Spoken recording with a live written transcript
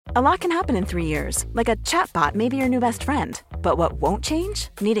A lot can happen in 3 years, like a chatbot may be your new best friend. But what won't change?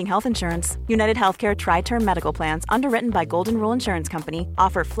 Needing health insurance. United Healthcare Tri-Term Medical Plans, underwritten by Golden Rule Insurance Company,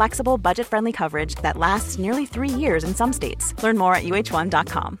 offer flexible, budget-friendly coverage that lasts nearly 3 years in some states. Learn more at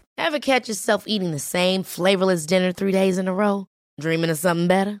uh1.com. Ever catch yourself eating the same flavorless dinner 3 days in a row? Dreaming of something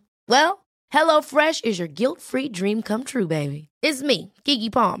better? Well, HelloFresh is your guilt-free dream come true, baby. It's me,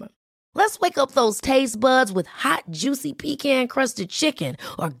 Keke Palmer. Let's wake up those taste buds with hot, juicy pecan-crusted chicken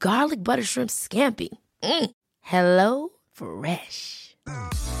or garlic butter shrimp scampi. Hello Fresh.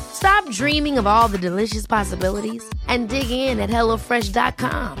 Stop dreaming of all the delicious possibilities and dig in at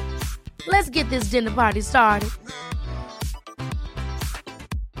HelloFresh.com. Let's get this dinner party started.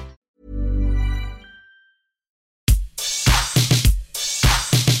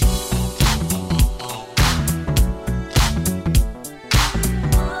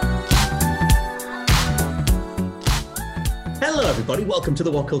 Hello, everybody. Welcome to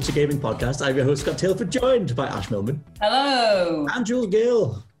the What Culture Gaming Podcast. I'm your host, Scott Tilford, joined by Ash Millman. Hello. And Jules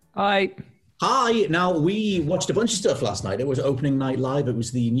Gill. Hi. Hi. Now, we watched a bunch of stuff last night. It was opening night live. It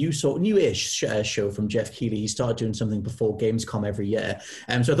was the newish show from Jeff Keighley. He started doing something before Gamescom every year.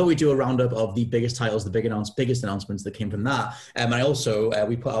 So I thought we'd do a roundup of the biggest titles, the biggest announcements that came from that. And I also,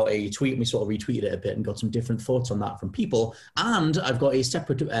 we put out a tweet and we sort of retweeted it a bit and got some different thoughts on that from people. And I've got a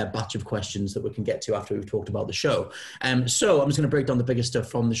separate batch of questions that we can get to after we've talked about the show. So I'm just going to break down the biggest stuff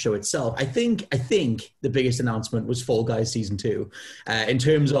from the show itself. I think the biggest announcement was Fall Guys Season 2. In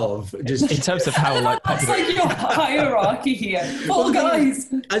terms of how it's like your hierarchy here. Fall Guys.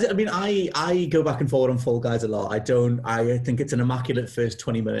 I go back and forward on Fall Guys a lot. I think it's an immaculate first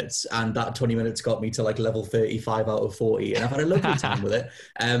 20 minutes, and that 20 minutes got me to like level 35 out of 40, and I've had a lovely time with it.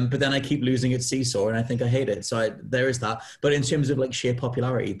 But then I keep losing at Seesaw, and I think I hate it. So there is that. But in terms of like sheer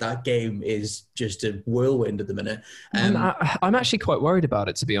popularity, that game is just a whirlwind at the minute. I'm actually quite worried about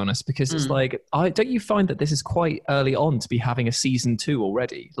it, to be honest, because it's like, don't you find that this is quite early on to be having a season 2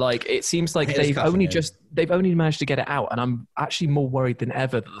 already? Like, it seems like they've only managed to get it out, and I'm actually more worried than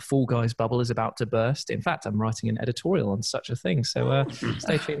ever that the Fall Guys bubble is about to burst. In fact, I'm writing an editorial on such a thing, so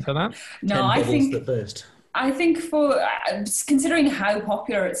stay tuned for that. No, I think for considering how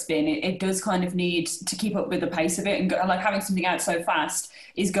popular it's been, it does kind of need to keep up with the pace of it, and like having something out so fast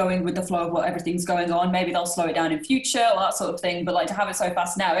is going with the flow of what everything's going on. Maybe they'll slow it down in future or that sort of thing, but like to have it so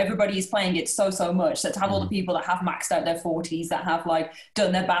fast now, everybody is playing it so much that to have all the people that have maxed out their 40s, that have like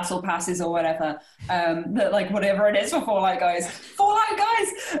done their battle passes or whatever, that like whatever it is for Fallout Guys.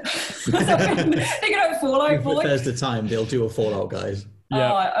 Thinking about Fallout Boy. If there's the time, they'll do a Fallout Guys.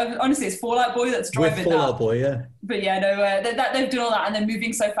 Yeah. Honestly, it's Fallout Boy that's driving with Fallout Boy, yeah. But yeah, no, that they've done all that, and they're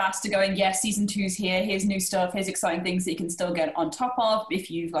moving so fast to going, season 2's here, here's new stuff, here's exciting things that you can still get on top of if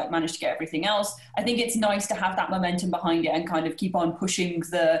you've like managed to get everything else. I think it's nice to have that momentum behind it and kind of keep on pushing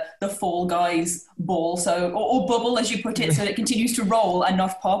the Fall Guys ball, or bubble as you put it, so it continues to roll and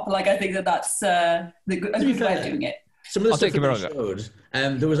not pop. Like, I think that's a good way of doing it. Some of the stuff that they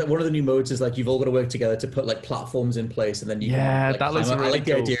showed, there was like, one of the new modes is like you've all got to work together to put like platforms in place, and then you can, like, that looks really I like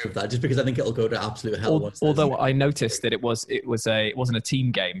cool. the idea of that, just because I think it'll go to absolute hell. Although I noticed that it wasn't a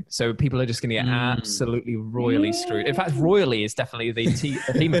team game, so people are just going to get absolutely royally screwed. In fact, royally is definitely the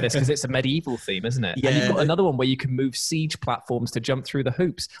theme of this, because it's a medieval theme, isn't it? Yeah. And you've got another one where you can move siege platforms to jump through the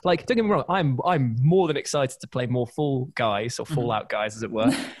hoops. Like, don't get me wrong, I'm more than excited to play more Fall Guys, or Fallout Guys, as it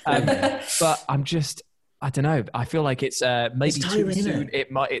were. But I don't know. I feel like it's maybe too soon.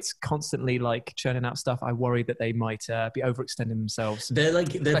 It's constantly like churning out stuff. I worry that they might be overextending themselves.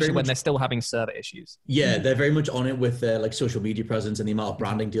 Especially when they're still having server issues. Yeah, they're very much on it with their like social media presence and the amount of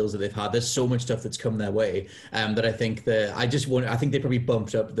branding deals that they've had. There's so much stuff that's come their way that I think I think they probably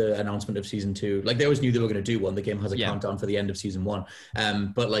bumped up the announcement of season 2. Like, they always knew they were going to do one. The game has a countdown for the end of season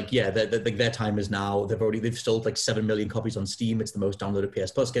 1. But like, their time is now. They've sold like 7 million copies on Steam. It's the most downloaded PS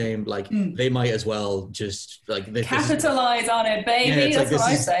Plus game. Like, they might as well just like capitalize on it, baby. That's what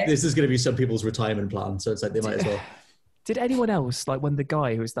I say. This is going to be some people's retirement plan, so it's like they might as well. Did anyone else, like when the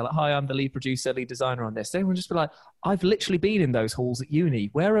guy who was there, like, hi, I'm the lead producer, lead designer on this, did anyone just be like, I've literally been in those halls at uni.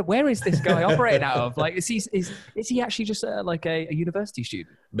 Where is this guy operating out of? Like, is he actually just like a university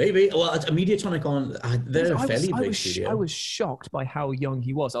student? Maybe. Well, at Mediatonic they're a fairly big studio. I was shocked by how young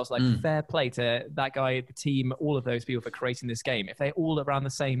he was. I was like, fair play to that guy, the team, all of those people for creating this game. If they're all around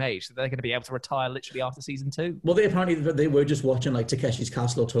the same age, they're going to be able to retire literally after season 2. Well, they were just watching like Takeshi's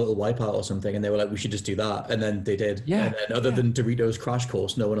Castle or Total Wipeout or something, and they were like, we should just do that. And then they did. Yeah. And then, other than Doritos Crash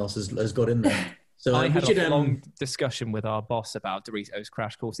Course, no one else has got in there. So I had a long discussion with our boss about Doritos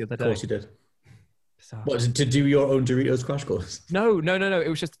Crash Course the other day. Of course you did. Bizarre. What, to do your own Doritos Crash Course? No. It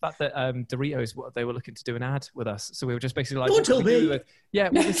was just the fact that Doritos, they were looking to do an ad with us. So we were just basically like... Don't tell me. Yeah,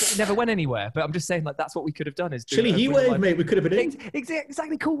 it never went anywhere. But I'm just saying, like, that's what we could have done. Is Chili Heat Wave, mate. We could have been in.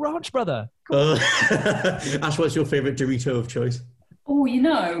 Exactly. Cool Ranch, brother. Cool. Ash, what's your favourite Dorito of choice? Oh,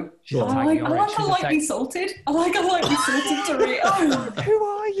 I like a lightly salted. I like a lightly salted Dorito. Who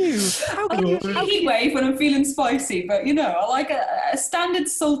are you? I Heat Wave when I'm feeling spicy, but I like a standard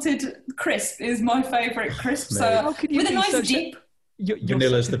salted crisp is my favourite crisp. So with a nice dip.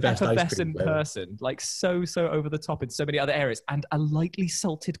 Vanilla's the best effervescent person, like so over the top in so many other areas, and a lightly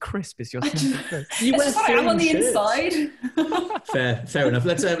salted crisp is your crisp. You wear I'm on the inside. Fair enough.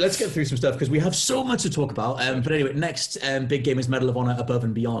 Let's get through some stuff because we have so much to talk about. But anyway, next big game is Medal of Honor Above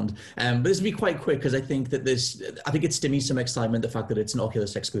and Beyond. But this will be quite quick because I think it stimulates some excitement, the fact that it's an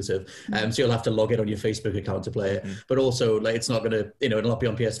Oculus exclusive. So you'll have to log in on your Facebook account to play it. But also, like, it's not going to, it'll not be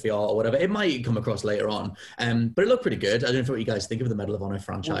on PSVR or whatever. It might come across later on. But it looked pretty good. I don't know what you guys think of the Medal of Honor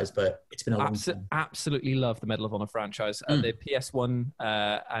franchise, but it's been a long time. Absolutely love the Medal of Honor franchise. The PS1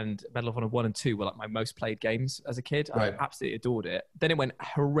 and Medal of Honor 1 and 2 were like my most played games as a kid. Right. I absolutely adored it. Then it went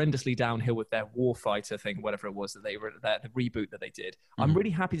horrendously downhill with their Warfighter thing, whatever it was that they were, the reboot that they did. I'm really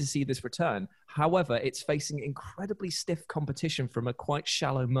happy to see this return. However, it's facing incredibly stiff competition from a quite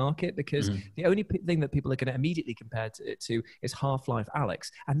shallow market because the only thing that people are going to immediately compare it to is Half-Life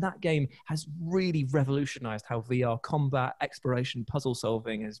Alyx. And that game has really revolutionized how VR combat, exploration, puzzle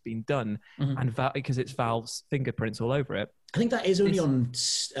solving has been done, and because it's Valve's fingerprints all over it. I think that is only on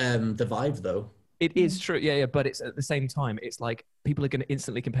the Vive, though. It is true, yeah, but it's at the same time, it's like people are going to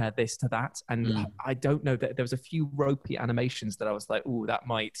instantly compare this to that, and I don't know that there was a few ropey animations that I was like, ooh, that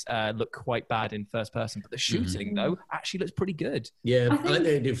might look quite bad in first person, but the shooting though actually looks pretty good. Yeah, I like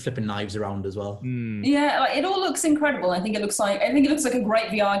they do flipping knives around as well. Yeah, like, it all looks incredible. I think it looks like a great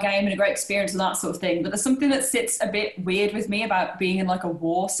VR game and a great experience and that sort of thing. But there's something that sits a bit weird with me about being in like a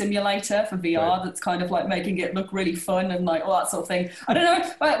war simulator for VR that's kind of like making it look really fun and like all that sort of thing. I don't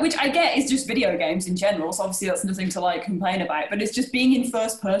know, which I get is just video games in general, so obviously that's nothing to like complain about, but it's just being in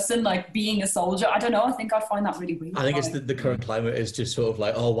first person, like being a soldier. I don't know, I think I find that really weird. I think it's the current climate is just sort of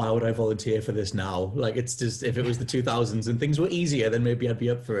like, oh, why would I volunteer for this now? Like, it's just, if it was the 2000s and things were easier, then maybe I'd be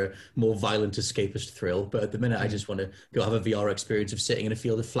up for a more violent escapist thrill, but at the minute I just want to go have a VR experience of sitting in a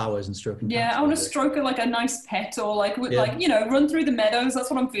field of flowers and stroking I want to stroke like a nice pet or like run through the meadows. That's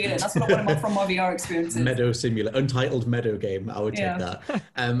what I'm feeling. That's what I want from my VR experiences. Meadow simulator, untitled meadow game. I would take that.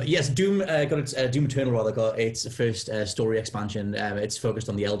 Yes, Doom got its Doom Eternal rather got its first story expansion. It's focused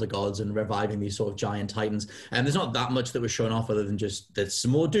on the Elder Gods and reviving these sort of giant titans. And there's not that much that was shown off other than just there's some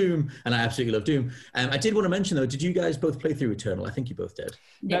more Doom, and I absolutely love Doom. I did want to mention though, did you guys both play through Eternal? I think you both did.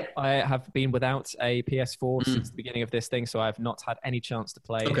 Yep, I have been without a PS4 since the beginning of this thing, so I have not had any chance to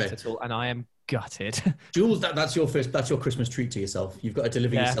play it at all, and I am gutted. Jules, that's your Christmas treat to yourself. You've got to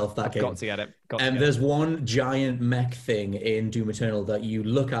deliver yourself that game. Got to get it. There's one giant mech thing in Doom Eternal that you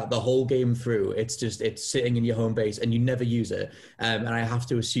look at the whole game through. It's sitting in your home base and you never use it. And I have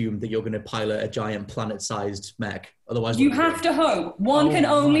to assume that you're going to pilot a giant planet-sized mech. Otherwise, you have to hope. One can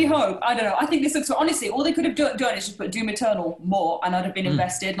only hope. I don't know. I think this looks, honestly, all they could have done is just put Doom Eternal more and I'd have been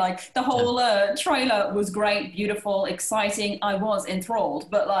invested. Like, the whole trailer was great, beautiful, exciting. I was enthralled.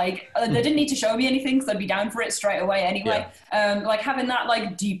 But, like, they didn't need to show me anything because I'd be down for it straight away anyway. Like, having that,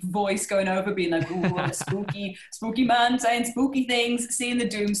 like, deep voice going over, being like, ooh, spooky man saying spooky things, seeing the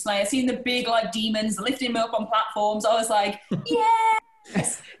Doomslayer, seeing the big, like, demons, lifting them up on platforms. I was like,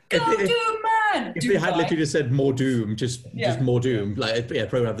 yes! Go Doom man! If they had literally just said more Doom, just more Doom, like,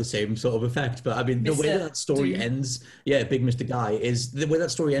 probably have the same sort of effect. But I mean, the way that story ends, Big Mr. Guy, is the way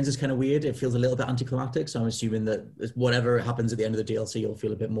that story ends is kind of weird. It feels a little bit anticlimactic. So I'm assuming that whatever happens at the end of the DLC, you'll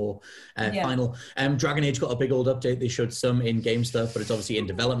feel a bit more final. Dragon Age got a big old update. They showed some in-game stuff, but it's obviously in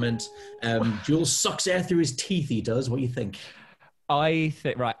development. Jules sucks air through his teeth. He does. What do you think? I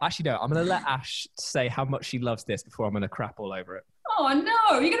think, right, actually, no, I'm going to let Ash say how much she loves this before I'm going to crap all over it. Oh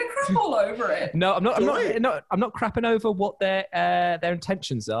no, you're going to crap all over it. No, I'm not crapping over what their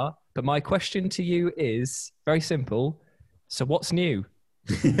intentions are. But my question to you is very simple. So what's new?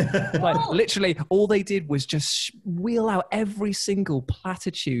 Like, literally, all they did was just wheel out every single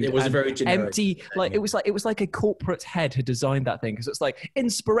platitude. It was very generic, empty. Like it was like a corporate head had designed that thing because it's like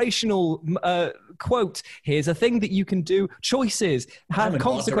inspirational quote. Here's a thing that you can do. Choices have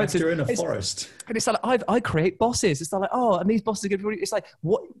consequences. In a forest, and it's like I create bosses. It's like and these bosses are going to be. It's like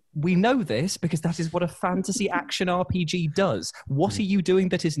what we know this because that is what a fantasy action RPG does. What are you doing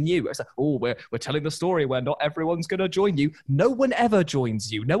that is new? It's like we're telling the story where not everyone's going to join you. No one ever joins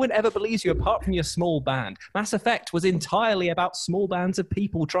joins you. No one ever believes you apart from your small band. Mass Effect was entirely about small bands of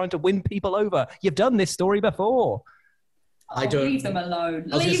people trying to win people over. You've done this story before. I don't leave them alone.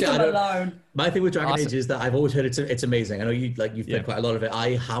 Leave them alone. My thing with Dragon Age is that I've always heard it's amazing. I know you've played quite a lot of it.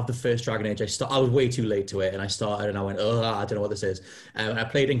 I have the first Dragon Age. I was way too late to it, and I started and I went, oh, I don't know what this is. And I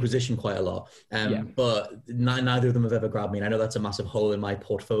played Inquisition quite a lot, but neither of them have ever grabbed me. And I know that's a massive hole in my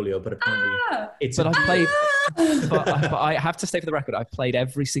portfolio, but apparently it's. But I've played. but I have to say for the record, I've played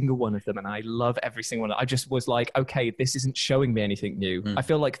every single one of them, and I love every single one. I just was like, okay, this isn't showing me anything new. I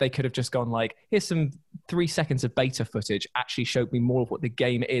feel like they could have just gone like, here's some 3 seconds of beta footage. Actually showed me more of what the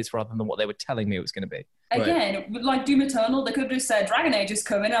game is rather than what they were telling me it was going to be. Again, like Doom Eternal, they could have just said Dragon Age is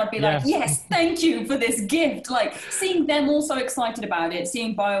coming, and I'd be like, yes, thank you for this gift. Like, seeing them all so excited about it,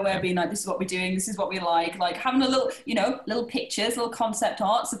 seeing BioWare being like, this is what we're doing, this is what we like having a little, little pictures, little concept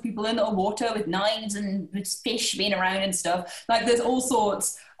arts of people in the water with knives and with fish being around and stuff. Like, there's all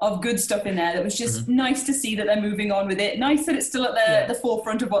sorts of good stuff in there that was just nice to see that they're moving on with it. Nice that it's still at the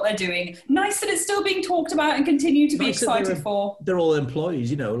forefront of what they're doing. Nice that it's still being talked about and continue to be excited for. They're all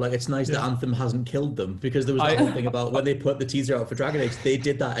employees, like it's nice that Anthem hasn't killed them, because there was that whole thing about when they put the teaser out for Dragon Age, they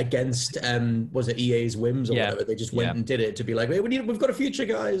did that against, was it EA's whims or whatever? They just went and did it to be like, hey, we've got a future,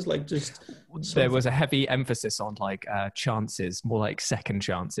 guys. Like, just... There was a heavy emphasis on chances, more like second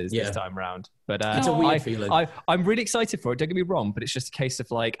chances this time around. But it's a weird feeling. I'm really excited for it. Don't get me wrong, but it's just a case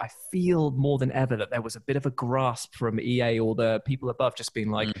of I feel more than ever that there was a bit of a grasp from EA or the people above just being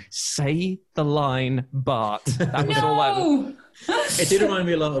like, say the line, but that was all that. It did remind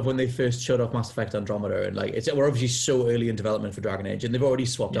me a lot of when they first showed off Mass Effect Andromeda, and we're obviously so early in development for Dragon Age, and they've already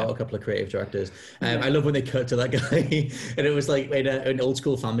swapped out a couple of creative directors. I love when they cut to that guy, and it was like in an old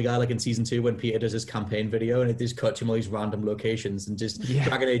school Family Guy, like in season 2 when Peter does his campaign video, and it just cut to all these random locations, and just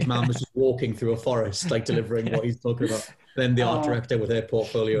Dragon Age man was just walking through a forest, delivering what he's talking about. Then the art director with their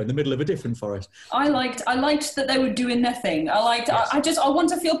portfolio in the middle of a different forest. I liked that they were doing their thing. I want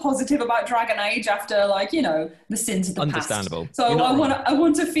to feel positive about Dragon Age after the sins of the past. Understandable. So I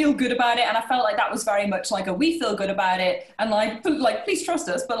want to feel good about it, and I felt like that was very much like a we feel good about it, and please trust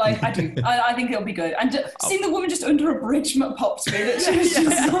us. But I do. I think it'll be good. And seeing the woman just under a bridge popped to me. That she was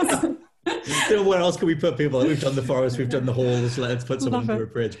just awesome. Where else can we put people? We've done the forest, we've done the halls. Let's put someone under a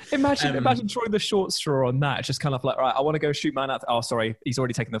bridge. Imagine throwing the short straw on that. It's just kind of like, right, I want to go shoot man out. Oh, sorry, he's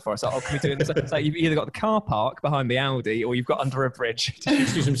already taken the forest. Oh, can we do it? It's like you've either got the car park behind the Audi, or you've got under a bridge.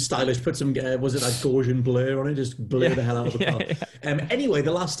 Just do some stylish. Put some was it Gaussian blur on it? Just blur the hell out of the car. Anyway,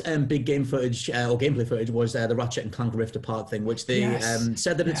 the last big game footage or gameplay footage was the Ratchet and Clank Rift Apart thing, which they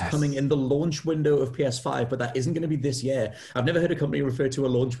said that it's coming in the launch window of PS5, but that isn't going to be this year. I've never heard a company refer to a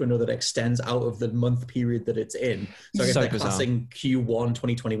launch window that extends out of the month period that it's in. So I guess they're classing Q1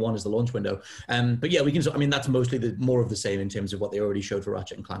 2021 as the launch window. But yeah, we can. I mean, that's mostly more of the same in terms of what they already showed for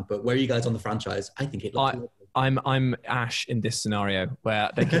Ratchet and Clank. But where are you guys on the franchise? I think it looks. I'm Ash in this scenario where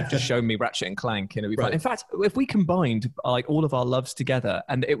they could just show me Ratchet and Clank and it'd be fine. In fact, if we combined all of our loves together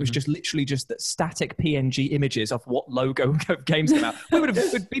and it was just literally just the static PNG images of what logo of games came out, we would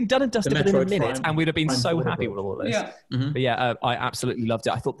have been done and dusted within a minute, and we'd have been so happy with all of this. But yeah, I absolutely loved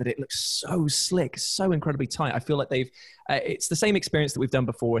it. I thought that it looked so slick, so incredibly tight. I feel like they've it's the same experience that we've done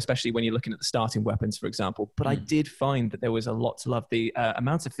before, especially when you're looking at the starting weapons, for example. But I did find that there was a lot to love. The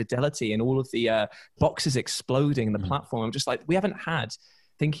amount of fidelity and all of the boxes exploding in the platform. I'm just like, we haven't had,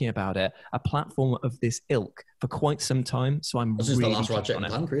 thinking about it, a platform of this ilk for quite some time. So I'm this really is the last Ratchet and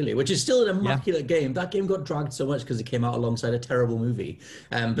Clank, really, which is still an immaculate game. That game got dragged so much because it came out alongside a terrible movie.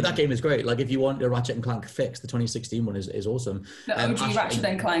 But that game is great. Like, if you want a Ratchet and Clank fix, the 2016 one is awesome. The OG Ratchet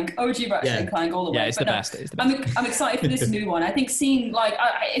and Clank, and Clank all the way. Yeah, it's the best. It's the best. I'm excited for this new one. I think seeing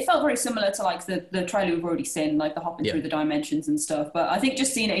it felt very similar to the trailer we've already seen, like the hopping through the dimensions and stuff. But I think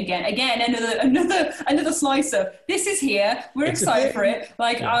just seeing it again, another slicer. This is here. We're excited for it.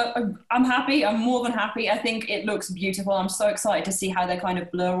 I'm happy. I'm more than happy. I think it looks beautiful. I'm so excited to see how they kind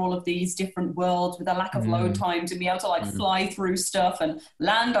of blur all of these different worlds with a lack of load times and be able to fly through stuff and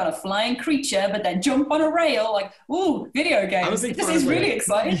land on a flying creature, but then jump on a rail. Video games. This is really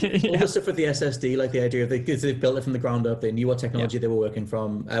exciting. All the stuff with the SSD, like the idea of they've built it from the ground up. They knew what technology they were working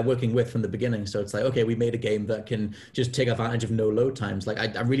with from the beginning. So it's like, okay, we made a game that can just take advantage of no load times. Like,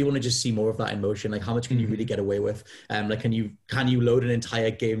 I really want to just see more of that in motion. Like, how much can you really get away with? Can you load an entire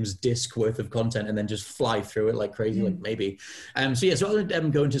game's disk worth of content and then just fly through it like crazy? Like, maybe. So I'll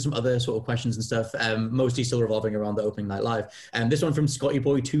go into some other sort of questions and stuff, mostly still revolving around the opening night live. This one from Scotty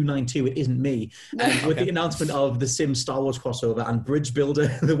Boy 292, it isn't me. With the announcement of the Sims Star Wars crossover and Bridge Builder,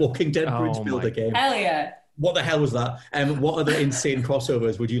 the Walking Dead Bridge Builder game. Hell yeah. What the hell was that? What other insane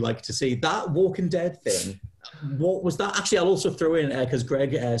crossovers would you like to see? That Walking Dead thing, what was that? Actually, I'll also throw in, because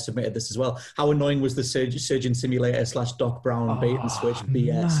Greg submitted this as well, how annoying was the Surgeon Simulator / Doc Brown bait and switch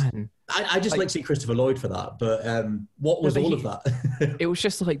BS? Man. I just like to see Christopher Lloyd for that, but what was all of that? It was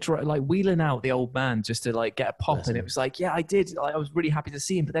just like wheeling out the old man just to like get a pop, and it was like, yeah, I did. I was really happy to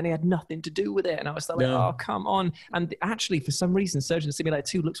see him, but then he had nothing to do with it, and I was like, oh, come on. And actually, for some reason, Surgeon Simulator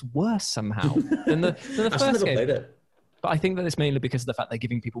 2 looks worse somehow than the first game. Played it. But I think that it's mainly because of the fact they're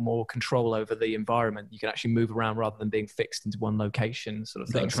giving people more control over the environment. You can actually move around rather than being fixed into one location, sort of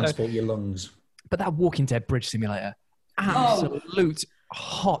thing. Transport your lungs. But that Walking Dead bridge simulator, absolute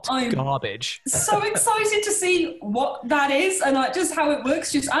hot garbage. So excited to see what that is and like just how it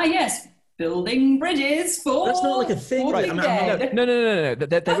works. Just yes, building bridges for. That's not like a thing, right? No.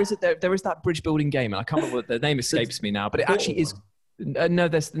 There is that bridge building game, and I can't remember what the name escapes me now. But it actually is. It's I don't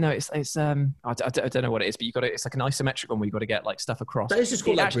know what it is, but you got it's like an isometric one where you got to get like stuff across. That is just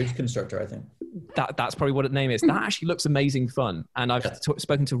called like Bridge Constructor, I think. That's probably what the name is. That actually looks amazing fun, and I've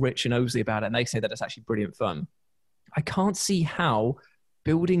spoken to Rich and Osley about it, and they say that it's actually brilliant fun. I can't see how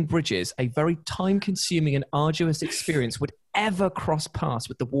building bridges, a very time-consuming and arduous experience, would ever cross paths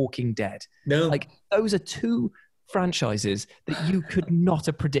with The Walking Dead. No, like those are two franchises that you could not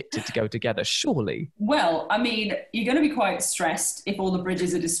have predicted to go together, surely. Well, I mean, you're going to be quite stressed if all the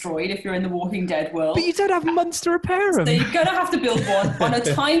bridges are destroyed, if you're in the Walking Dead world. But you don't have months to repair them. So you're going to have to build one on a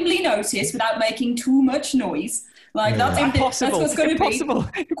timely notice without making too much noise. Like, that's impossible. That's what's going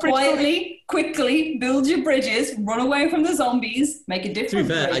to be. Quietly, quickly, build your bridges, run away from the zombies, make a different bridge. To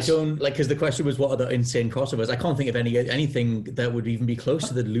be fair, bridge. I don't, like, because the question was what are the insane crossovers? I can't think of anything that would even be close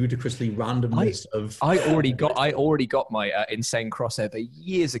to the ludicrously randomness of... I already got my insane crossover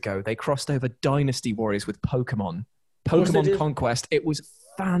years ago. They crossed over Dynasty Warriors with Pokemon Conquest. It was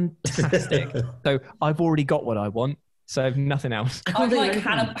fantastic. So I've already got what I want. So nothing else. I like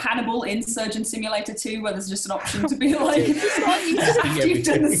Hannibal in Surgeon Simulator 2, where there's just an option to be like, after you've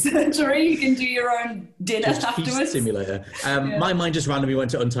done the surgery, you can do your own dinner afterwards. Simulator. My mind just randomly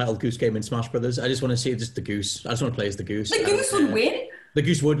went to Untitled Goose Game in Smash Brothers. I just want to see just the goose. I just want to play as the goose. The goose would win. The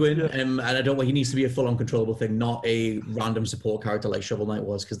goose would win, and I don't. He needs to be a full-on controllable thing, not a random support character like Shovel Knight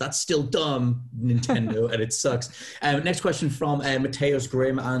was, because that's still dumb, Nintendo, and it sucks. Next question from Mateos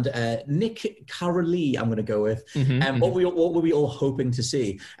Grimm and Nick Carolee. I'm going to go with. What were we all hoping to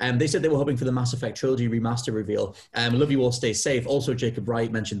see? They said they were hoping for the Mass Effect trilogy remaster reveal. Love you all, stay safe. Also, Jacob Wright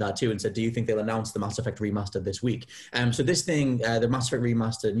mentioned that too and said, "Do you think they'll announce the Mass Effect remaster this week?" So this thing, the Mass Effect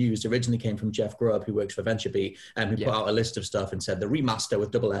remaster news originally came from Jeff Grubb, who works for VentureBeat, who put out a list of stuff and said the remaster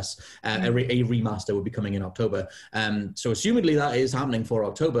with double S, a remaster will be coming in October. So assumedly that is happening for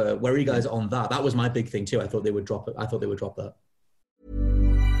October. Where are you guys on that? That was my big thing too. I thought they would drop it. I thought they would drop that.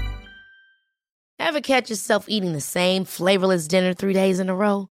 Ever catch yourself eating the same flavorless dinner 3 days in a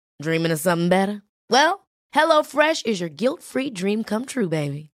row? Dreaming of something better? Well, HelloFresh is your guilt-free dream come true,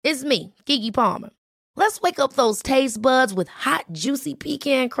 baby. It's me, Keke Palmer. Let's wake up those taste buds with hot, juicy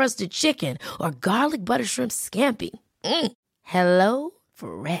pecan-crusted chicken or garlic butter shrimp scampi. Hello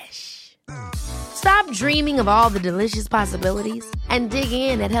Fresh. Stop dreaming of all the delicious possibilities and dig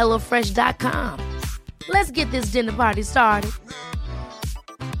in at HelloFresh.com. Let's get this dinner party started.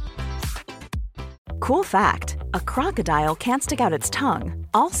 Cool fact, a crocodile can't stick out its tongue.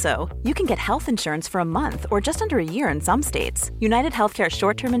 Also, you can get health insurance for a month or just under a year in some states. United Healthcare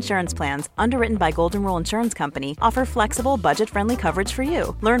short-term insurance plans, underwritten by Golden Rule Insurance Company, offer flexible, budget-friendly coverage for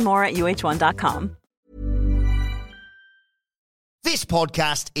you. Learn more at UH1.com. This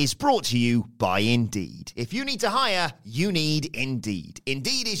podcast is brought to you by Indeed. If you need to hire, you need Indeed.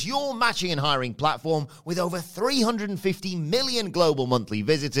 Indeed is your matching and hiring platform with over 350 million global monthly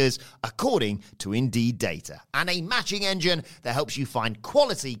visitors, according to Indeed data, and a matching engine that helps you find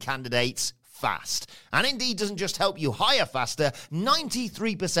quality candidates fast. And Indeed doesn't just help you hire faster.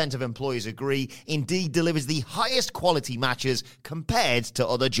 93% of employers agree Indeed delivers the highest quality matches compared to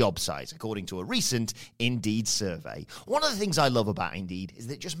other job sites, according to a recent Indeed survey. One of the things I love about Indeed is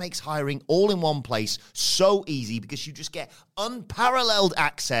that it just makes hiring all in one place so easy because you just get unparalleled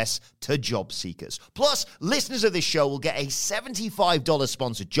access to job seekers. Plus, listeners of this show will get a $75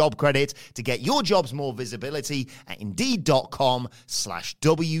 sponsored job credit to get your jobs more visibility at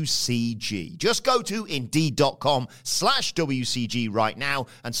Indeed.com/WCG. Just go to Indeed.com/WCG right now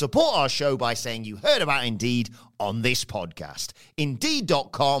and support our show by saying you heard about Indeed on this podcast.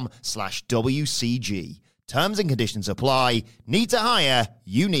 Indeed.com/WCG. Terms and conditions apply. Need to hire?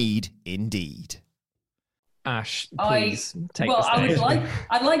 You need Indeed. Ash, please take the stage.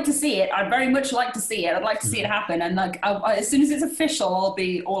 I'd like to see it. I'd very much like to see it. I'd like to see it happen. And like, as soon as it's official, I'll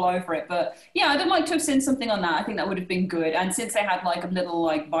be all over it. But yeah, I'd like to have seen something on that. I think that would have been good. And since they had like a little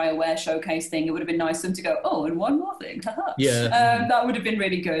like BioWare showcase thing, it would have been nice for them to go, oh, and one more thing. Yeah. That would have been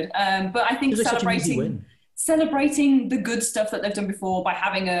really good. But I think celebrating the good stuff that they've done before by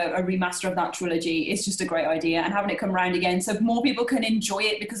having a remaster of that trilogy is just a great idea, and having it come around again so more people can enjoy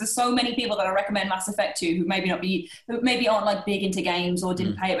it, because there's so many people that I recommend Mass Effect 2 who maybe aren't like big into games or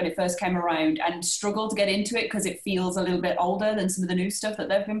didn't play it when it first came around and struggle to get into it because it feels a little bit older than some of the new stuff that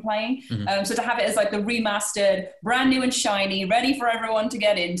they've been playing. So to have it as like the remastered, brand new and shiny, ready for everyone to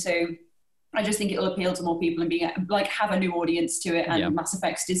get into, I just think it'll appeal to more people and be like have a new audience to it, and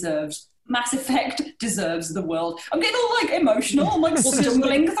Mass Effect deserves the world. I'm getting all like emotional. I'm like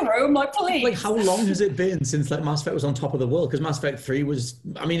stumbling through. I'm like, please. Like, how long has it been since like Mass Effect was on top of the world? Because Mass Effect 3 was,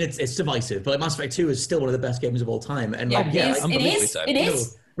 I mean, it's divisive, but like, Mass Effect 2 is still one of the best games of all time. And like, it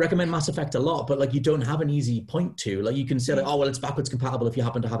is. Recommend Mass Effect a lot, but like you don't have an easy point to. Like you can say like, oh well, it's backwards compatible if you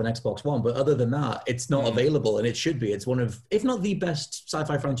happen to have an Xbox One, but other than that, it's not available, and it should be. It's one of, if not the best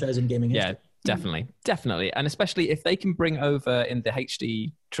sci-fi franchise in gaming history. Definitely. And especially if they can bring over in the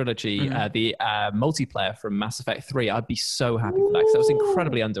HD trilogy the multiplayer from Mass Effect 3, I'd be so happy for that, because that was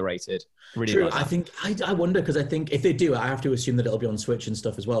incredibly underrated. Really. True. I think I wonder, because I think if they do, I have to assume that it'll be on Switch and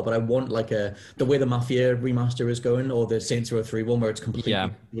stuff as well. But I want like the way the Mafia remaster is going, or the Saints Row 3 one where it's completely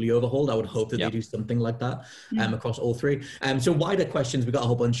really overhauled. I would hope that they do something like that across all three. So wider questions. We got a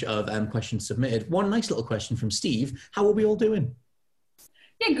whole bunch of questions submitted. One nice little question from Steve: how are we all doing?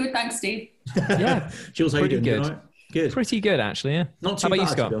 Yeah, good. Thanks, Steve. Jules, how are you doing? Good. Good. Pretty good, actually, yeah. Not too bad, you,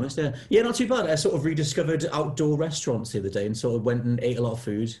 Scott? To be honest, yeah, not too bad. I sort of rediscovered outdoor restaurants the other day and sort of went and ate a lot of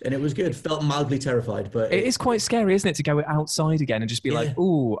food, and it was good. Felt mildly terrified, but... It is quite scary, isn't it, to go outside again and just be like,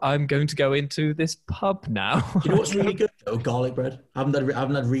 ooh, I'm going to go into this pub now. You know what's really good, though? Garlic bread. I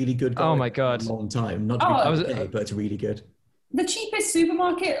haven't had really good garlic my God. in a long time. Not to be but it's really good. The cheapest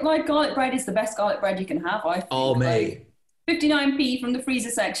supermarket, like, garlic bread is the best garlic bread you can have, I think. Oh, mate. 59p from the freezer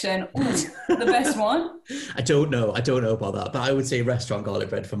section. Ooh, the best one. I don't know about that, but I would say restaurant garlic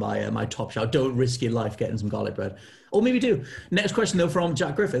bread for my top shout. Don't risk your life getting some garlic bread. Or maybe do. Next question, though, from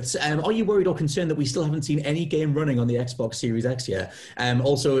Jack Griffiths. Are you worried or concerned that we still haven't seen any game running on the Xbox Series X yet?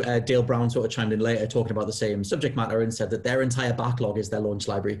 Also, Dale Brown sort of chimed in later talking about the same subject matter and said that their entire backlog is their launch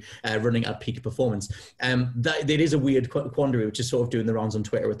library running at peak performance. That it is a weird quandary, which is sort of doing the rounds on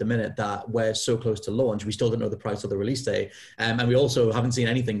Twitter at the minute, that we're so close to launch, we still don't know the price or the release date. And we also haven't seen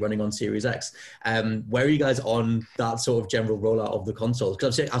anything running on Series X. Where are you guys on that sort of general rollout of the consoles?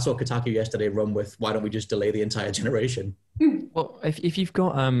 Because I saw Kotaku yesterday run with, why don't we just delay the entire generation? Well, if you've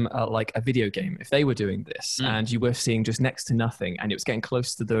got like a video game, if they were doing this and you were seeing just next to nothing and it was getting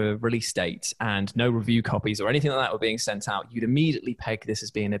close to the release date and no review copies or anything like that were being sent out, you'd immediately peg this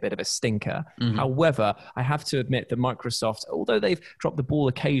as being a bit of a stinker. However, I have to admit that Microsoft, although they've dropped the ball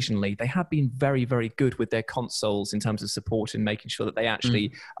occasionally, they have been very, very good with their consoles in terms of support and making sure that they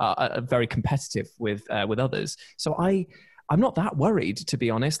actually are very competitive with others. So I'm not that worried, to be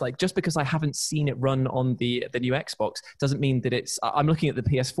honest. Like, just because I haven't seen it run on the new Xbox doesn't mean that I'm looking at the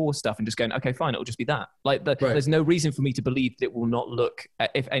PS4 stuff and just going, okay, fine, it'll just be that. Like, there's no reason for me to believe that it will not look,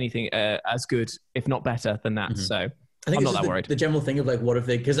 if anything, as good, if not better than that. So I think I'm it's not that worried. The general thing of like, what if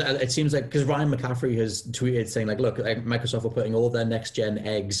they, because it seems like, because Ryan McCaffrey has tweeted saying like, look, Microsoft are putting all their next gen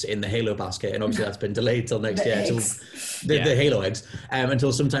eggs in the Halo basket, and obviously that's been delayed till next year. The Halo eggs,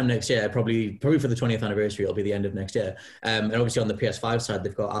 until sometime next year, probably for the 20th anniversary, it'll be the end of next year. And obviously on the PS5 side,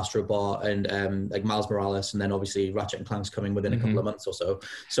 they've got Astro Bot and like Miles Morales, and then obviously Ratchet and Clank's coming within a couple of months or so.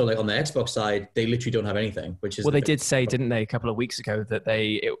 So like on the Xbox side, they literally don't have anything, which is... Well, they did say, didn't they, a couple of weeks ago that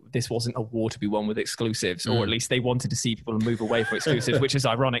this wasn't a war to be won with exclusives, or at least they wanted to see people move away from exclusives, which is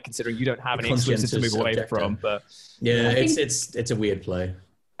ironic considering you don't have any exclusives to move away from. But yeah, it's a weird play.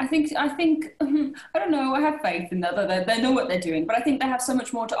 I think I don't know. I have faith in that. They know what they're doing, but I think they have so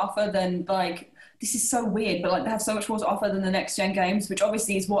much more to offer than like. This is so weird, but like they have so much more to offer than the next gen games, which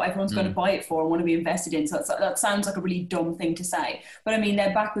obviously is what everyone's going to buy it for and want to be invested in. So that sounds like a really dumb thing to say. But I mean,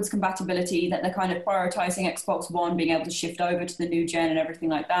 their backwards compatibility, that they're kind of prioritizing Xbox One, being able to shift over to the new gen and everything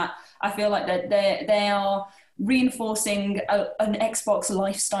like that. I feel like that they are reinforcing an Xbox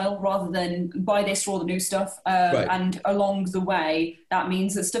lifestyle rather than buy this for all the new stuff. And along the way, that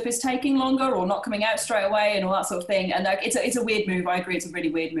means that stuff is taking longer or not coming out straight away and all that sort of thing. And like, it's a weird move. I agree, it's a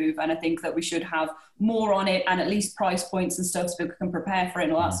really weird move. And I think that we should have more on it and at least price points and stuff so people can prepare for it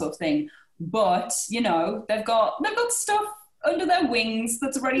and all that sort of thing. But, you know, they've got stuff under their wings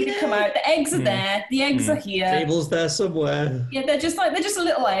that's ready to come out. The eggs are there. The eggs are here. Fable's there somewhere. Yeah, they're just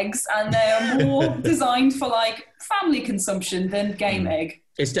little eggs, and they're more designed for like family consumption than game egg.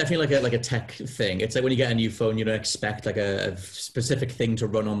 It's definitely like a tech thing. It's like when you get a new phone, you don't expect like a specific thing to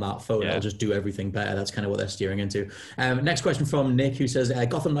run on that phone. It'll just do everything better. That's kind of what they're steering into. Next question from Nick, who says,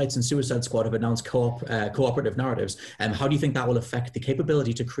 Gotham Knights and Suicide Squad have announced cooperative narratives. How do you think that will affect the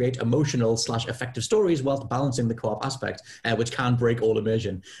capability to create emotional/effective stories whilst balancing the co-op aspect, which can break all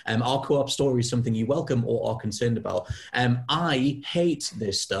immersion? Are co-op stories something you welcome or are concerned about? I hate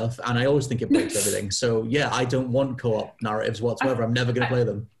this stuff, and I always think it breaks everything. So yeah, I don't want co-op narratives whatsoever. I'm never going to play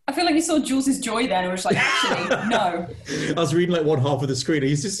them. I feel like you saw Jules' joy then, and was like, actually, no. I was reading like one half of the screen, and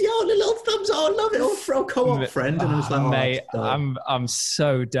he's just, the little thumbs up, I love it. Oh, throw co-op friend, and I was like, mate, I'm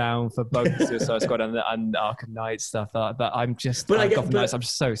so down for both Suicide Squad and Arkham Knight stuff. That I'm just, Gotham Knights, I'm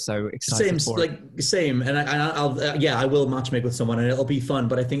so excited for it. Same, and I will matchmake with someone, and it'll be fun.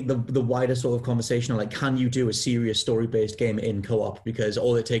 But I think the wider sort of conversation, like, can you do a serious story-based game in co-op? Because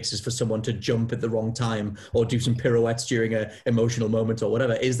all it takes is for someone to jump at the wrong time or do some pirouettes during an emotional moment or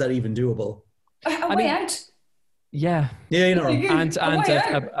whatever. Is that even doable? A way out. Yeah. Yeah, you know. And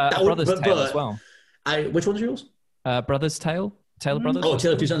Brother's Tale as well. Which one's yours? Brother's Tale? Tale of Brothers? Oh,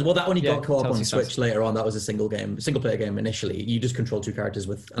 Tale of Two Sons. Well, that only got co-op on Switch later on. That was a single-player game initially. You just control two characters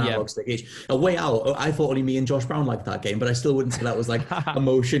with an analog stick each. A Way Out, I thought only me and Josh Brown liked that game, but I still wouldn't say that was like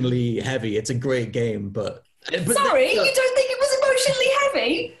emotionally heavy. It's a great game, but Sorry, you don't think it was emotionally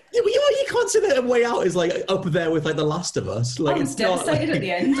heavy? Yeah, but you can't say that A Way Out is like up there with like The Last of Us. Like, I was devastated at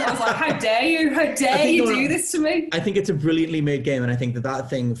the end. I was like, how dare you do this to me? I think it's a brilliantly made game, and I think that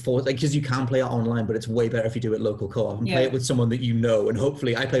thing for because you can play it online, but it's way better if you do it local co-op and play it with someone that you know. And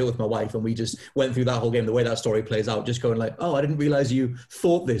hopefully, I play it with my wife, and we just went through that whole game. The way that story plays out, just going like, oh, I didn't realize you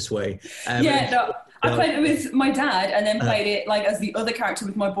thought this way. I played it with my dad and then played it like as the other character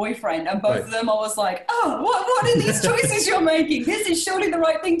with my boyfriend, and both of them I was like, oh, what are these choices you're making? This is surely the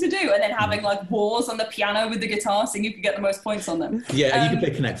right thing to do. And then having like wars on the piano with the guitar, seeing who could get the most points on them. Yeah, and you can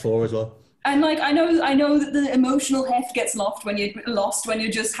play Connect 4 as well. And like I know that the emotional heft gets lost when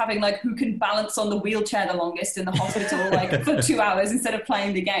you're just having like who can balance on the wheelchair the longest in the hospital like for 2 hours instead of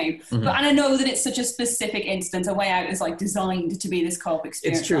playing the game. Mm-hmm. And I know that it's such a specific instance. A Way Out is like designed to be this co-op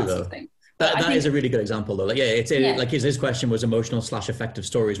experience. It's true though. That is a really good example, though. Like, like his question was emotional/effective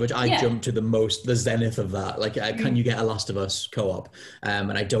stories, which I jumped to the zenith of that. Like, can you get a Last of Us co-op?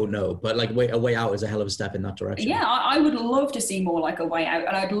 And I don't know, but like A Way Out is a hell of a step in that direction. Yeah, I would love to see more like A Way Out,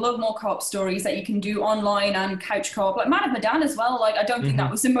 and I'd love more co-op stories that you can do online and couch co-op, like Man of Medan as well. Like, I don't think that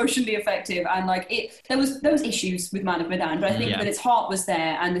was emotionally effective, and like there was issues with Man of Medan, but I think that its heart was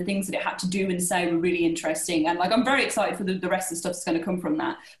there, and the things that it had to do and say were really interesting, and like I'm very excited for the rest of the stuff that's going to come from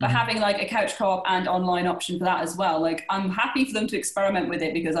that. But having like a couch co-op and online option for that as well, like I'm happy for them to experiment with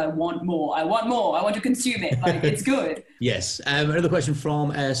it because I want more. I want to consume it. Like, it's good. Yes. Another question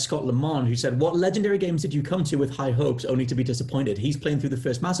from Scott Lamont, who said, what legendary games did you come to with high hopes only to be disappointed? He's playing through the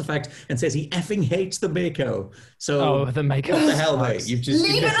first Mass Effect and says he effing hates the Mako. So the Mako. What the hell, mate?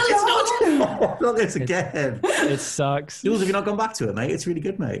 Leave it alone. Not this again. It sucks. Jules, have you not gone back to it, mate? It's really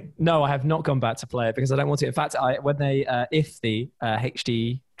good, mate. No, I have not gone back to play it because I don't want to. In fact, when they if the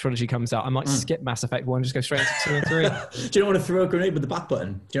HD trilogy comes out, I might skip Mass Effect 1 and just go straight into 2 and 3. Do you not want to throw a grenade with the back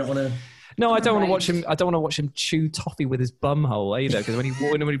button? Do you not want to? No, I don't want to watch him. I don't want to watch him chew toffee with his bum hole either, because when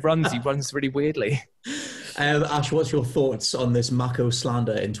he runs really weirdly. Ash, what's your thoughts on this Mako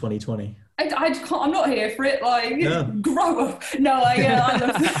slander in 2020? I'm not here for it. Like, grow up. No,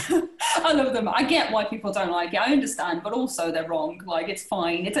 I love them. I get why people don't like it. I understand, but also they're wrong. Like, it's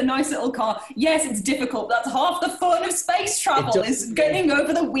fine. It's a nice little car. Yes, it's difficult. That's half the fun of space travel is getting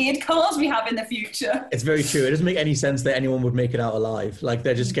over the weird cars we have in the future. It's very true. It doesn't make any sense that anyone would make it out alive. Like,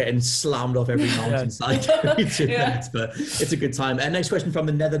 they're just getting slammed off every mountainside every 2 minutes. But it's a good time. Next question from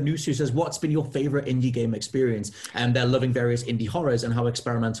the Nether Noose, who says, what's been your favorite indie game experience? And they're loving various indie horrors and how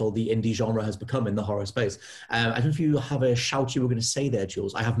experimental the indie genre has become in the horror space. I don't know if you have a shout you were going to say there,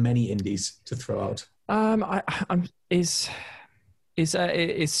 Jules. I have many indies to throw out. Is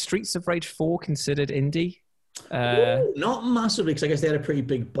Streets of Rage 4 considered indie? Not massively, because I guess they had a pretty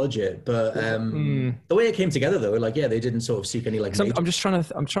big budget, but the way it came together though, like they didn't sort of seek any like I'm just trying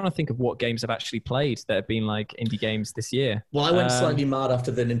to think of what games I've actually played that have been like indie games this year. Well, I went slightly mad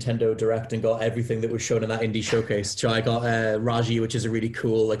after the Nintendo Direct and got everything that was shown in that indie showcase. So I got Raji, which is a really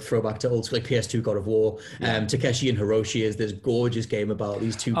cool like throwback to old like PS2 God of War. Takeshi and Hiroshi is this gorgeous game about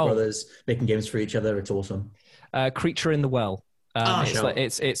these two brothers making games for each other. It's awesome. Creature in the Well. It's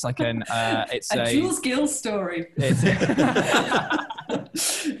like it's a Jules Gill story. It's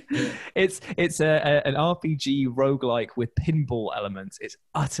It's an RPG roguelike with pinball elements. It's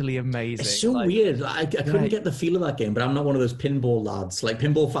utterly amazing. It's so weird. I couldn't get the feel of that game, but I'm not one of those pinball lads. Like,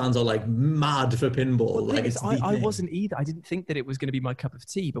 pinball fans are like mad for pinball. Well, I wasn't either. I didn't think that it was going to be my cup of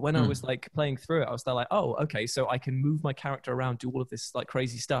tea, but when I was like playing through it, I was there like, oh, okay, so I can move my character around, do all of this like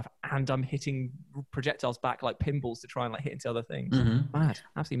crazy stuff, and I'm hitting projectiles back like pinballs to try and like hit into other things. Mad,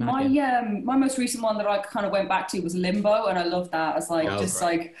 absolutely mad. My most recent one that I kind of went back to was Limbo, and I loved that. I was like,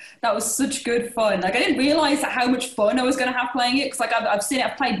 like that was such good fun. Like, I didn't realize how much fun I was going to have playing it, because like I've seen it,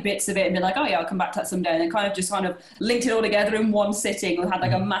 I've played bits of it, and been like, oh yeah, I'll come back to that someday, and then kind of linked it all together in one sitting, and had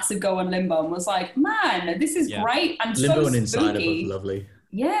like a massive go on Limbo, and was like, man, this is great and Limbo so and Inside are both lovely.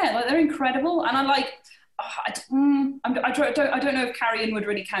 Yeah, like they're incredible, and I like. I don't know if Carrion would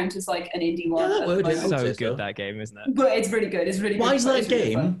really count as like an indie one. Yeah, that would. It's so good, that game, isn't it? But it's really good. It's really good. Why is that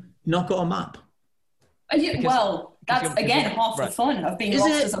game not got a map? Well, that's again half the fun of being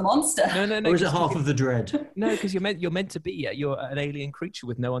lost as a monster. No. Or is it half of the dread? No, because you're meant to be you're an alien creature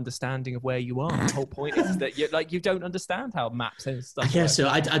with no understanding of where you are. The whole point is that you don't understand how maps and stuff. I guess so.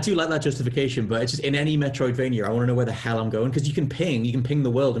 I do like that justification, but it's just in any Metroidvania, I want to know where the hell I'm going, because you can ping the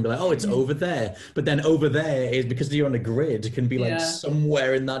world and be like, oh, it's over there. But then over there is, because you're on a grid, it can be like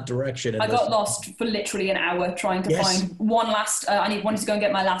somewhere in that direction. And I got lost for literally an hour trying to find one last. I wanted to go and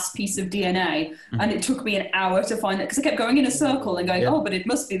get my last piece of DNA, and it took me an hour to find it, because I kept going in a circle and going, oh, but it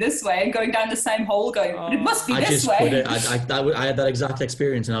must be this way, and going down the same hole, going, but it must be this way. I had that exact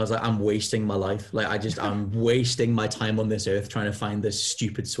experience, and I was like, I'm wasting my life. Like, I'm wasting my time on this earth trying to find this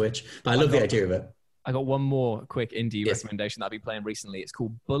stupid switch. But I love the idea of it. I got one more quick indie recommendation that I've been playing recently. It's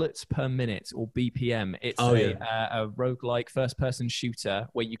called Bullets Per Minute, or BPM. It's a roguelike first-person shooter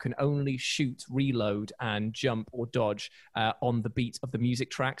where you can only shoot, reload, and jump or dodge on the beat of the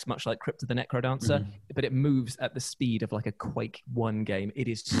music tracks, much like Crypt of the Necrodancer, but it moves at the speed of like a Quake 1 game. It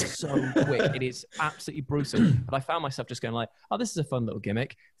is so quick. It is absolutely brutal. But I found myself just going like, oh, this is a fun little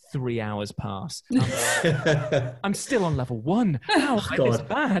gimmick. 3 hours pass. I'm still on level 1. How is this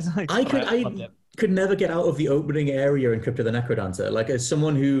bad? I could never get out of the opening area in Crypt of the Necrodancer. Like, as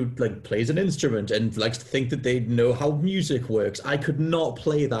someone who like plays an instrument and likes to think that they know how music works, I could not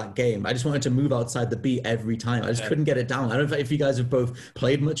play that game. I just wanted to move outside the beat every time. I just couldn't get it down. I don't know if you guys have both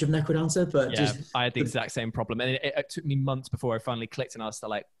played much of Necrodancer, but I had the exact same problem, and it took me months before I finally clicked, and I was still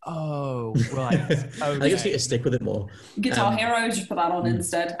like, oh right. Okay. I just need to stick with it more. Guitar Hero, just put that on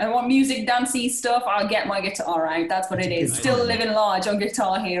instead. I want music, dancey stuff. I'll get my guitar out. That's what it is. Still living large on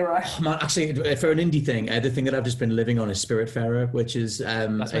Guitar Hero. Oh, man, actually, for an indie thing, the thing that I've just been living on is Spiritfarer, which is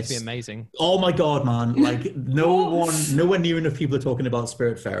that's supposed to be amazing. Oh my god, man! Like nowhere near enough people are talking about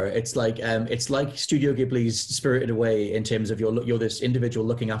Spiritfarer. It's like Studio Ghibli's Spirited Away, in terms of you're this individual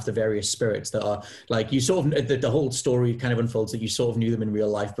looking after various spirits that are like, you sort of, the whole story kind of unfolds that you sort of knew them in real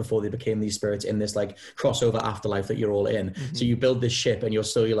life before they became these spirits in this like crossover afterlife that you're all in. So you build this ship, and you're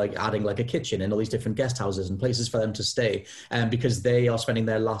slowly like adding like a kitchen and all these different guest houses and places for them to stay, because they are spending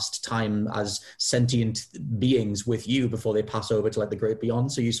their last time as sentient beings with you before they pass over to like the great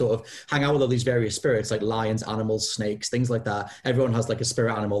beyond. So you sort of hang out with all these various spirits, like lions, animals, snakes, things like that. Everyone has like a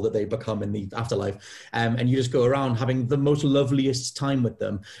spirit animal that they become in the afterlife, and you just go around having the most loveliest time with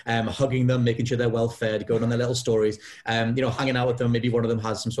them, hugging them, making sure they're well fed, going on their little stories, hanging out with them. Maybe one of them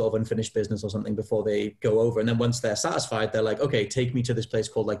has some sort of unfinished business or something before they go over, and then once they're satisfied, they're like, okay, take me to this place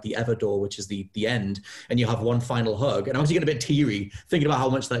called like the Everdor, which is the end, and you have one final hug. And I was getting a bit teary thinking about how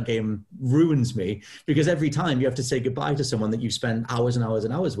much that game ruins me, because every time you have to say goodbye to someone that you've spent hours and hours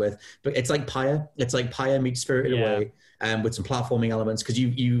and hours with. But it's like Pyre. It's like Pyre meets Spirited Away, with some platforming elements, because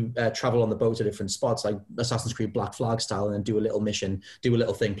you travel on the boat to different spots, like Assassin's Creed Black Flag style, and then do a little mission, do a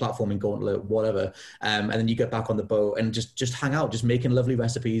little thing, platforming, gauntlet, whatever, and then you get back on the boat and just hang out, just making lovely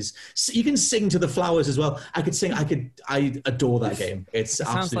recipes. You can sing to the flowers as well. I adore that game. It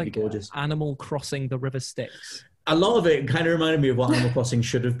absolutely like gorgeous. Animal Crossing: The River Styx. A lot of it kind of reminded me of what Animal Crossing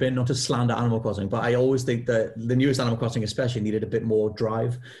should have been, not to slander Animal Crossing, but I always think that the newest Animal Crossing especially needed a bit more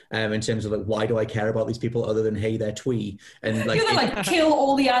drive, in terms of like, why do I care about these people other than, hey, they're twee? And like, kill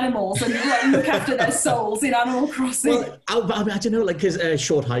all the animals and like look after their souls in Animal Crossing. Well, I don't know, like, because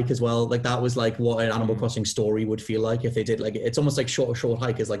Short Hike as well, like that was like what an Animal Crossing story would feel like if they did, like, it's almost like Short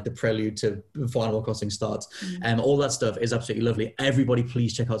Hike is like the prelude to before Animal Crossing starts. All that stuff is absolutely lovely. Everybody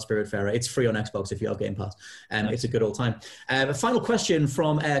please check out Spiritfarer. It's free on Xbox if you have Game Pass. it's a good old time. A final question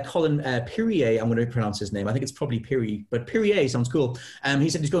from Colin Perrier. I'm going to pronounce his name. I think it's probably Perry, but Perrier sounds cool. He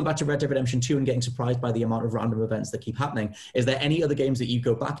said he's going back to Red Dead Redemption 2 and getting surprised by the amount of random events that keep happening. Is there any other games that you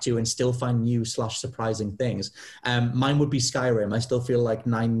go back to and still find new / surprising things? Mine would be Skyrim. I still feel like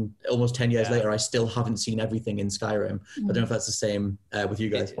almost 10 years later, I still haven't seen everything in Skyrim. I don't know if that's the same with you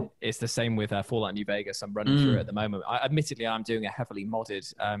guys. It's the same with Fallout New Vegas. I'm running through it at the moment. Admittedly, I'm doing a heavily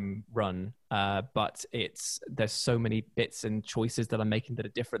modded run, but there's so many bits and choices that I'm making that are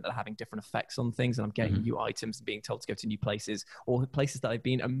different, that are having different effects on things, and I'm getting new items and being told to go to new places, or places that I've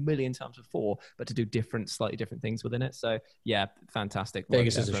been a million times before, but to do slightly different things within it. So yeah, fantastic.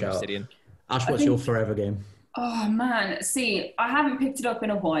 Vegas is a shout. Obsidian. Ash, what's your forever game? Oh man, see, I haven't picked it up in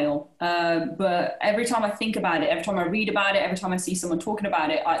a while, but every time I think about it, every time I read about it, every time I see someone talking about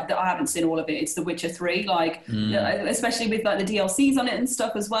it, I haven't seen all of it. It's The Witcher 3, especially with like the DLCs on it and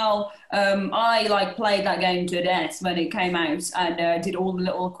stuff as well. I played that game to death when it came out, and did all the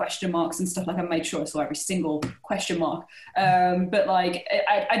little question marks and stuff. Like, I made sure I saw every single question mark. But like,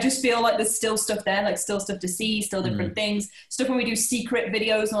 I just feel like there's still stuff there, like still stuff to see, still different things. Stuff when we do secret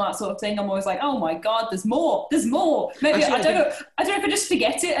videos and all that sort of thing, I'm always like, oh my God, there's more. Maybe actually, I don't know if I just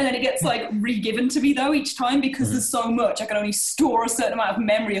forget it and then it gets like re-given to me though each time, because there's so much. I can only store a certain amount of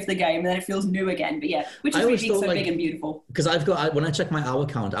memory of the game and then it feels new again. But yeah, which is really so big and beautiful. Because when I check my hour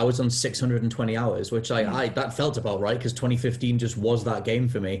count, I was on 620 hours, which that felt about right, because 2015 just was that game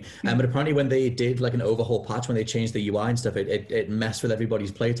for me. But apparently when they did like an overhaul patch, when they changed the UI and stuff, it messed with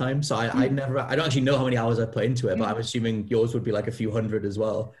everybody's playtime. So I don't actually know how many hours I put into it, but I'm assuming yours would be like a few hundred as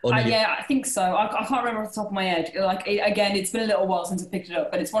well. Yeah, I think so. I can't remember off the top of my head. Like, again, it's been a little while since I picked it up,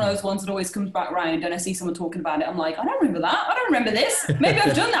 but it's one of those ones that always comes back round, and I see someone talking about it. I'm like, I don't remember that. I don't remember this. Maybe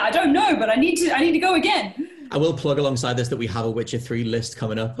I've done that. I don't know, but I need to go again. I will plug alongside this that we have a Witcher 3 list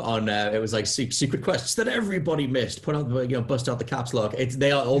coming up on, it was like secret quests that everybody missed. Bust out the caps lock.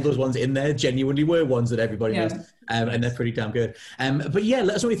 They are all those ones in there genuinely were ones that everybody missed. And they're pretty damn good. But yeah,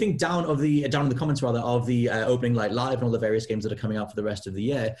 let us know what you think down in the comments of the opening night live and all the various games that are coming out for the rest of the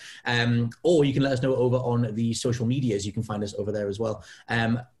year. Or you can let us know over on the social medias. You can find us over there as well.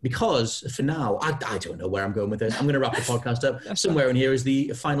 Because for now, I don't know where I'm going with this. I'm going to wrap the podcast up. Somewhere in here is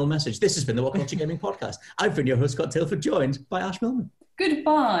the final message. This has been the What Culture Gaming Podcast. I've been your host, Scott Tilford, joined by Ash Millman.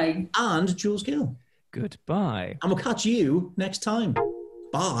 Goodbye. And Jules Gill. Goodbye. And we'll catch you next time.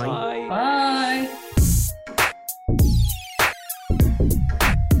 Bye. Bye. Bye.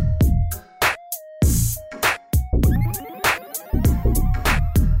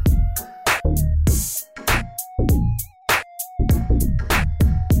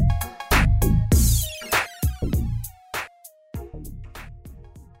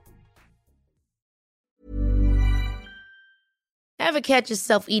 Ever catch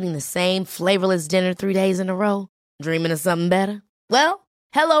yourself eating the same flavorless dinner 3 days in a row? Dreaming of something better? Well,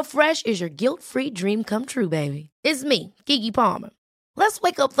 HelloFresh is your guilt-free dream come true, baby. It's me, Keke Palmer. Let's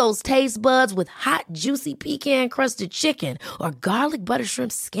wake up those taste buds with hot, juicy pecan-crusted chicken or garlic butter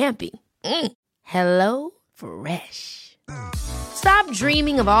shrimp scampi. Hello Fresh. Stop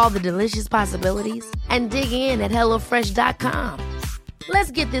dreaming of all the delicious possibilities and dig in at HelloFresh.com.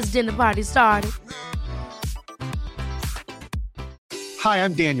 Let's get this dinner party started. Hi,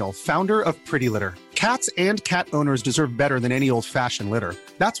 I'm Daniel, founder of Pretty Litter. Cats and cat owners deserve better than any old-fashioned litter.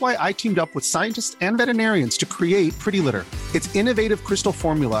 That's why I teamed up with scientists and veterinarians to create Pretty Litter. Its innovative crystal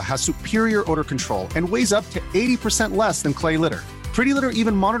formula has superior odor control and weighs up to 80% less than clay litter. Pretty Litter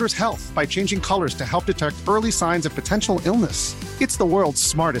even monitors health by changing colors to help detect early signs of potential illness. It's the world's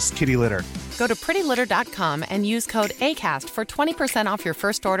smartest kitty litter. Go to prettylitter.com and use code ACAST for 20% off your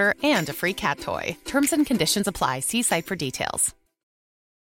first order and a free cat toy. Terms and conditions apply. See site for details.